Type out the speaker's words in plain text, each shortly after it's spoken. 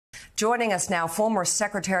Joining us now, former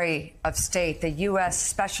Secretary of State, the U.S.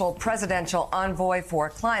 Special Presidential Envoy for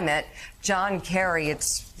Climate, John Kerry.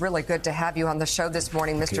 It's really good to have you on the show this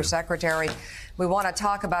morning, Mr. Secretary. We want to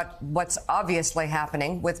talk about what's obviously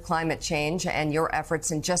happening with climate change and your efforts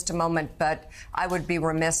in just a moment, but I would be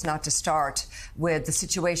remiss not to start with the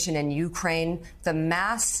situation in Ukraine, the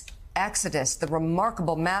mass exodus, the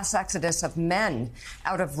remarkable mass exodus of men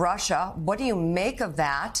out of Russia. What do you make of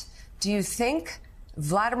that? Do you think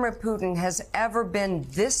Vladimir Putin has ever been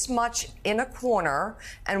this much in a corner?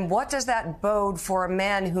 And what does that bode for a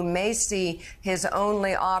man who may see his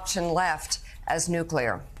only option left as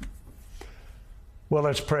nuclear? Well,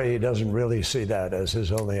 let's pray he doesn't really see that as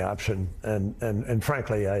his only option. And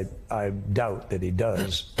frankly, I doubt that he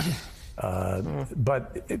does.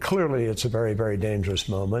 But clearly, it's a very, very dangerous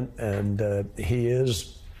moment. And he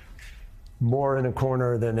is more in a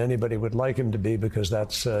corner than anybody would like him to be, because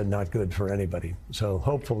that's not good for anybody. So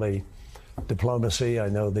hopefully diplomacy, I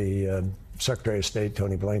know the Secretary of State,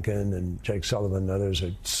 Tony Blinken, and Jake Sullivan and others are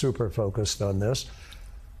super focused on this.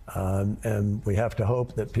 And we have to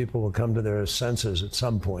hope that people will come to their senses at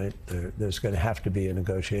some point. There's going to have to be a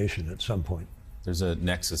negotiation at some point. There's a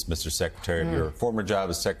nexus, Mr. Secretary. Your former job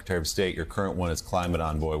as Secretary of State, your current one as climate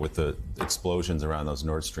envoy, with the explosions around those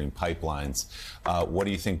Nord Stream pipelines. What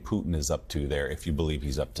do you think Putin is up to there, if you believe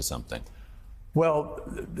he's up to something? Well,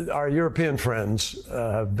 our European friends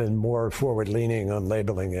have been more forward-leaning on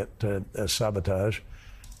labeling it as sabotage.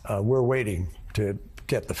 We're waiting to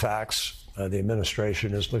get the facts. The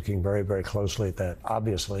administration is looking very, very closely at that,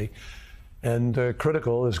 obviously. And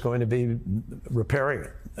critical is going to be repairing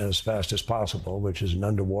it as fast as possible, which is an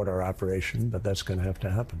underwater operation, but that's going to have to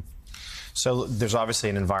happen. So there's obviously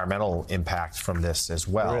an environmental impact from this as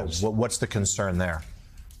well. What's the concern there?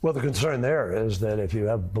 Well, the concern there is that if you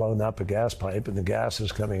have blown up a gas pipe and the gas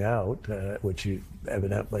is coming out, which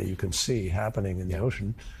evidently you can see happening in the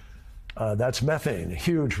ocean, that's methane, a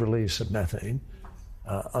huge release of methane.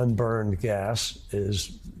 Unburned gas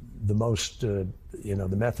is the most, the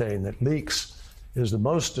methane that leaks is the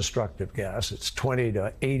most destructive gas. It's 20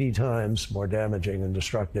 to 80 times more damaging and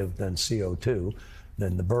destructive than CO2,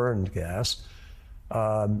 than the burned gas.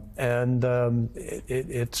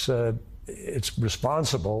 It's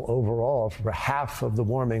responsible overall for half of the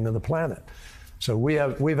warming of the planet. So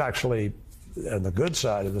we've actually, on the good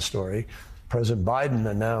side of the story, President Biden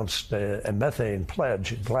announced a methane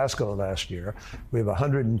pledge in Glasgow last year. We have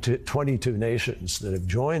 122 nations that have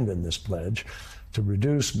joined in this pledge to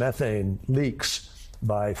reduce methane leaks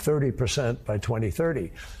by 30% by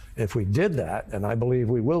 2030. If we did that, and I believe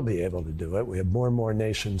we will be able to do it, we have more and more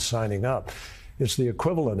nations signing up. It's the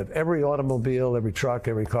equivalent of every automobile, every truck,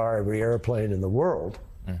 every car, every airplane in the world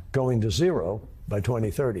going to zero by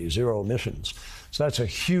 2030, zero emissions. So that's a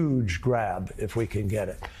huge grab if we can get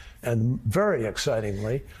it. And very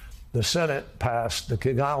excitingly, the Senate passed the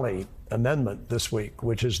Kigali Amendment this week,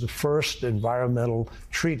 which is the first environmental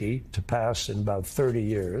treaty to pass in about 30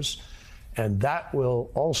 years. And that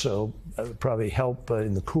will also probably help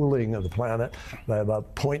in the cooling of the planet by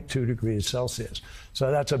about 0.2 degrees Celsius.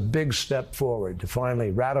 So that's a big step forward to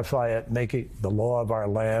finally ratify it, make it the law of our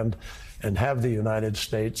land, and have the United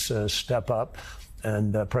States step up.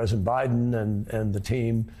 And President Biden and the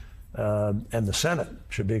team and the Senate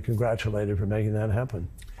should be congratulated for making that happen.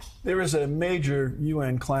 There is a major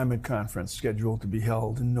UN climate conference scheduled to be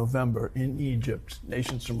held in November in Egypt.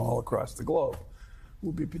 Nations from all across the globe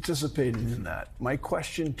will be participating in that. My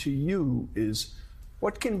question to you is,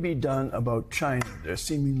 what can be done about China? Their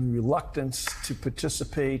seeming reluctance to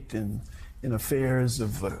participate in affairs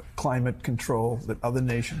of climate control that other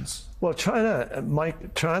nations. Well, China,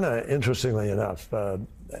 interestingly enough,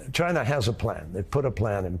 China has a plan. They've put a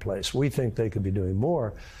plan in place. We think they could be doing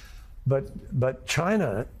more. But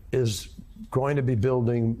China is going to be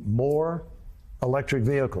building more electric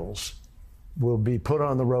vehicles, will be put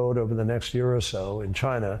on the road over the next year or so in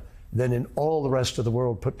China than in all the rest of the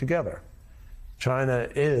world put together. China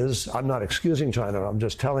is, I'm not excusing China, I'm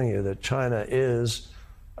just telling you that China is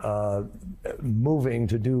moving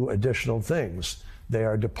to do additional things. They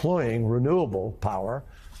are deploying renewable power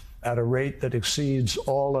at a rate that exceeds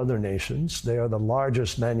all other nations. They are the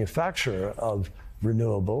largest manufacturer of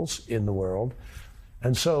renewables in the world.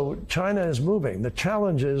 And so China is moving. The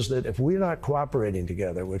challenge is that if we're not cooperating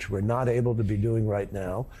together, which we're not able to be doing right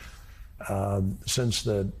now, since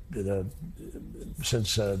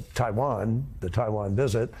Taiwan, the Taiwan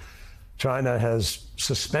visit, China has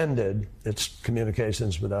suspended its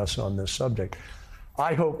communications with us on this subject.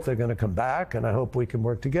 I hope they're going to come back, and I hope we can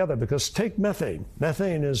work together, because take methane.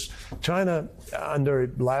 Methane is, China, under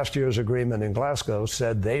last year's agreement in Glasgow,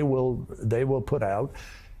 said they will put out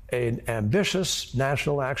an ambitious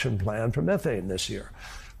national action plan for methane this year.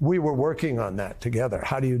 We were working on that together.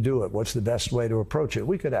 How do you do it? What's the best way to approach it?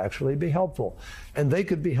 We could actually be helpful. And they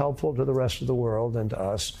could be helpful to the rest of the world and to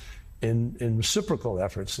us in reciprocal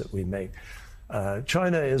efforts that we make.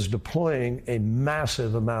 China is deploying a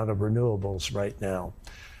massive amount of renewables right now.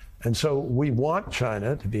 And so we want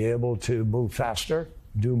China to be able to move faster,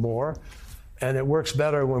 do more, and it works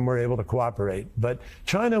better when we're able to cooperate. But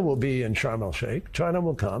China will be in Sharm el-Sheikh. China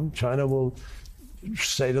will come. China will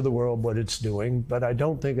say to the world what it's doing, but I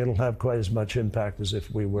don't think it'll have quite as much impact as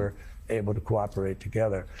if we were able to cooperate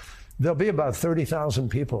together. There'll be about 30,000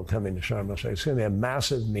 people coming to Sharm el-Sheikh. It's going to be a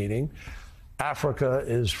massive meeting. Africa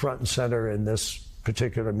is front and center in this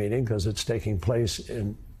particular meeting because it's taking place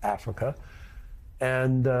in Africa.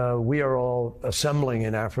 And we are all assembling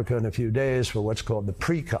in Africa in a few days for what's called the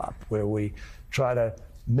pre-COP, where we try to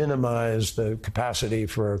minimize the capacity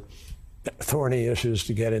for thorny issues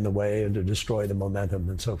to get in the way and to destroy the momentum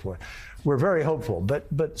and so forth. We're very hopeful,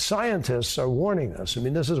 but scientists are warning us. I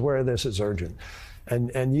mean, this is where this is urgent.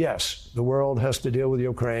 And yes, the world has to deal with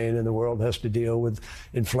Ukraine and the world has to deal with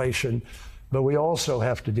inflation, but we also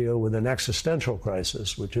have to deal with an existential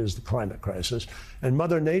crisis, which is the climate crisis. And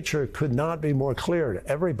Mother Nature could not be more clear to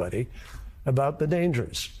everybody about the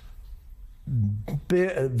dangers.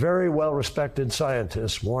 Very well-respected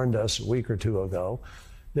scientists warned us a week or two ago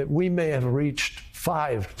that we may have reached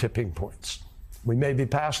 5 tipping points. We may be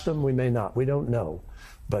past them, we may not, we don't know.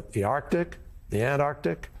 But the Arctic, the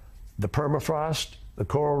Antarctic, the permafrost, the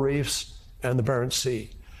coral reefs, and the Barents Sea.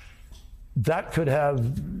 That could have,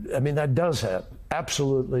 I mean, that does have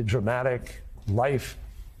absolutely dramatic,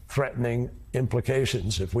 life-threatening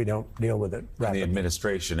implications if we don't deal with it rapidly. And the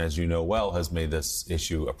administration, as you know well, has made this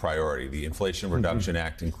issue a priority. The Inflation Reduction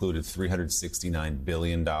Act included $369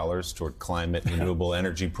 billion toward climate renewable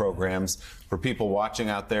energy programs. For people watching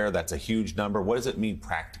out there, that's a huge number. What does it mean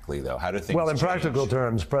practically, though? How do things Well, in change? practical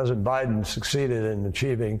terms, President Biden succeeded in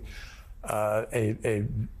achieving a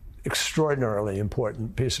extraordinarily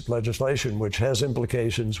important piece of legislation which has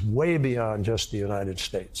implications way beyond just the United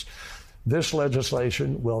States. This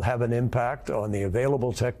legislation will have an impact on the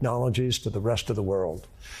available technologies to the rest of the world.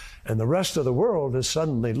 And the rest of the world is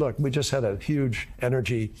suddenly, look, we just had a huge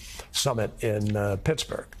energy summit in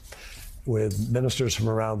Pittsburgh with ministers from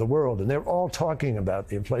around the world, and they're all talking about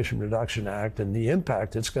the Inflation Reduction Act and the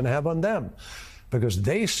impact it's going to have on them, because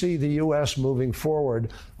they see the U.S. moving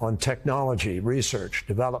forward on technology, research,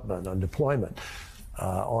 development, on deployment,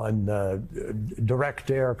 on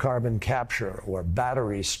direct air carbon capture or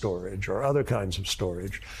battery storage or other kinds of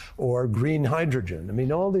storage or green hydrogen. I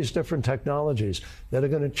mean, all these different technologies that are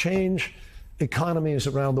going to change economies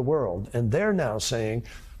around the world. And they're now saying,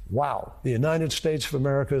 wow, the United States of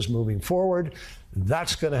America is moving forward.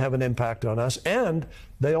 That's going to have an impact on us. And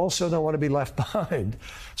they also don't want to be left behind.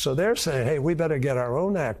 So they're saying, hey, we better get our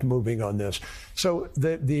own act moving on this. So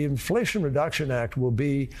the Inflation Reduction Act will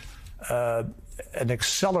be an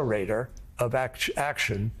accelerator of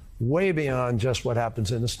action way beyond just what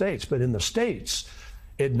happens in the States. But in the States,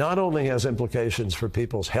 it not only has implications for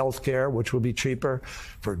people's health care, which will be cheaper,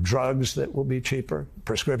 for drugs that will be cheaper,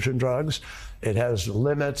 prescription drugs. It has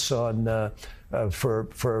limits on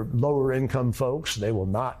for lower income folks. They will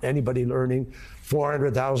not, anybody earning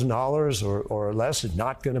 $400,000 or less is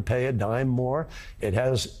not going to pay a dime more. It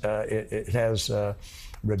has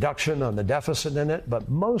reduction on the deficit in it, but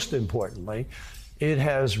most importantly, it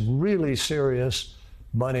has really serious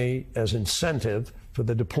money as incentive for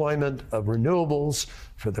the deployment of renewables,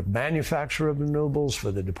 for the manufacture of renewables,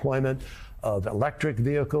 for the deployment of electric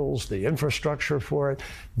vehicles, the infrastructure for it.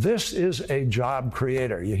 This is a job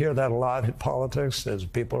creator. You hear that a lot in politics, as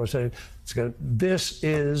people are saying, this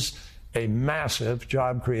is a massive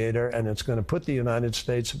job creator, and it's going to put the United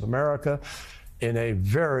States of America in a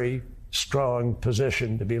very strong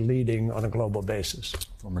position to be leading on a global basis.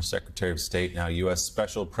 Former Secretary of State, now U.S.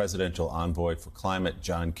 Special Presidential Envoy for Climate,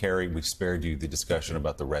 John Kerry. We spared you the discussion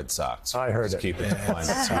about the Red Sox. I heard Just it. Keep it to climate.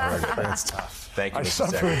 That's tough. Thank you, I Mr.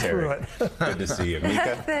 suffered through Secretary. it. Good to see you.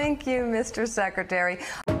 Mika? Thank you, Mr. Secretary.